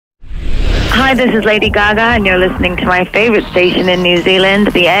Hi, this is Lady Gaga, and you're listening to my favourite station in New Zealand,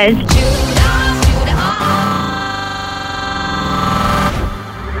 The Edge.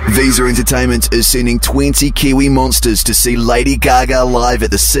 Visa Entertainment is sending 20 Kiwi monsters to see Lady Gaga live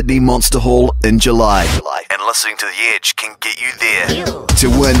at the Sydney Monster Hall in July. And listening to The Edge can get you there. To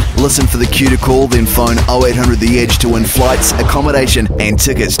win, listen for the cue to call, then phone 0800 The Edge to win flights, accommodation and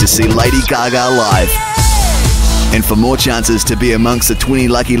tickets to see Lady Gaga live. And for more chances to be amongst the 20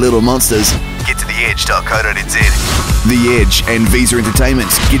 lucky little monsters, get to theedge.co.nz. The Edge and Visa Entertainment,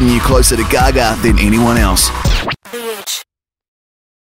 getting you closer to Gaga than anyone else.